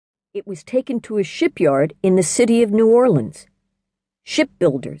It was taken to a shipyard in the city of New Orleans.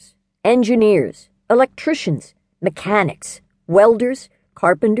 Shipbuilders, engineers, electricians, mechanics, welders,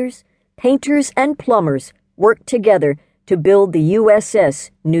 carpenters, painters, and plumbers worked together to build the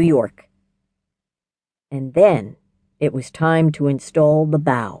USS New York. And then it was time to install the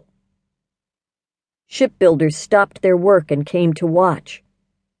bow. Shipbuilders stopped their work and came to watch.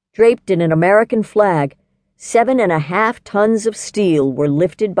 Draped in an American flag, 7.5 tons of steel were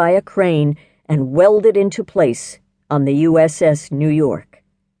lifted by a crane and welded into place on the USS New York.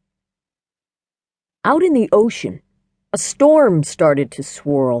 Out in the ocean, a storm started to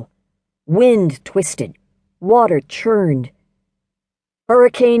swirl. Wind twisted, water churned.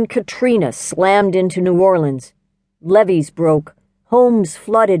 Hurricane Katrina slammed into New Orleans. Levees broke, homes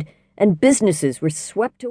flooded, and businesses were swept away.